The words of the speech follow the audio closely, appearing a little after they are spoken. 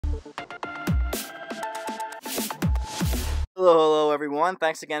Hello everyone.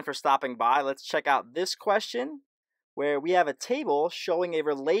 Thanks again for stopping by. Let's check out this question where we have a table showing a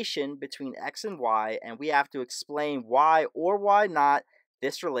relation between x and y, and we have to explain why or why not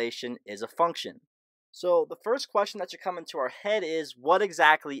this relation is a function. So the first question that should come into our head is, what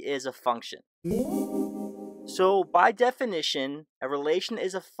exactly is a function? So by definition, a relation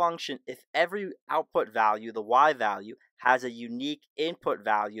is a function if every output value, the y value, has a unique input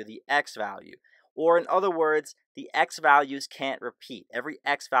value, the x value. Or in other words, the x values can't repeat. Every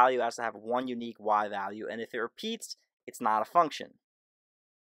x value has to have one unique y value, and if it repeats, it's not a function.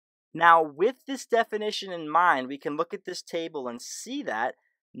 Now, with this definition in mind, we can look at this table and see that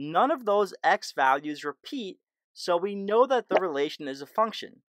none of those x values repeat, so we know that the relation is a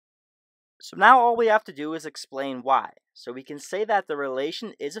function. So now all we have to do is explain why. So we can say that the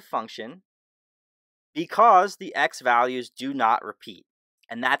relation is a function because the x values do not repeat.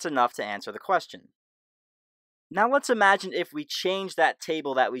 And that's enough to answer the question. Now let's imagine if we change that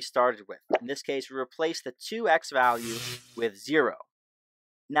table that we started with. In this case, we replace the two x values with 0.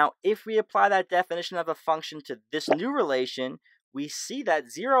 Now if we apply that definition of a function to this new relation, we see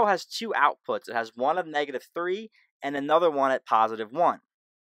that 0 has two outputs. It has one of -3 and another one at +1.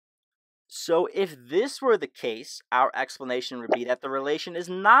 So if this were the case, our explanation would be that the relation is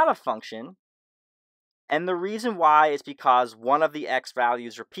not a function, and the reason why is because one of the x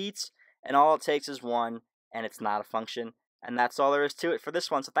values repeats, and all it takes is one, and it's not a function, and that's all there is to it for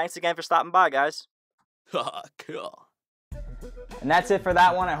this one. So thanks again for stopping by, guys. Cool. And that's it for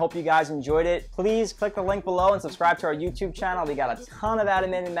that one. I hope you guys enjoyed it. Please click the link below and subscribe to our YouTube channel. We got a ton of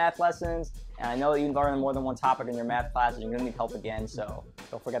animated math lessons, and I know that you learn more than one topic in your math class, and you're going to need help again, so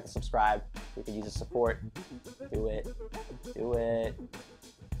don't forget to subscribe. We could use the support. Do it. Do it.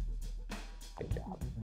 Good job.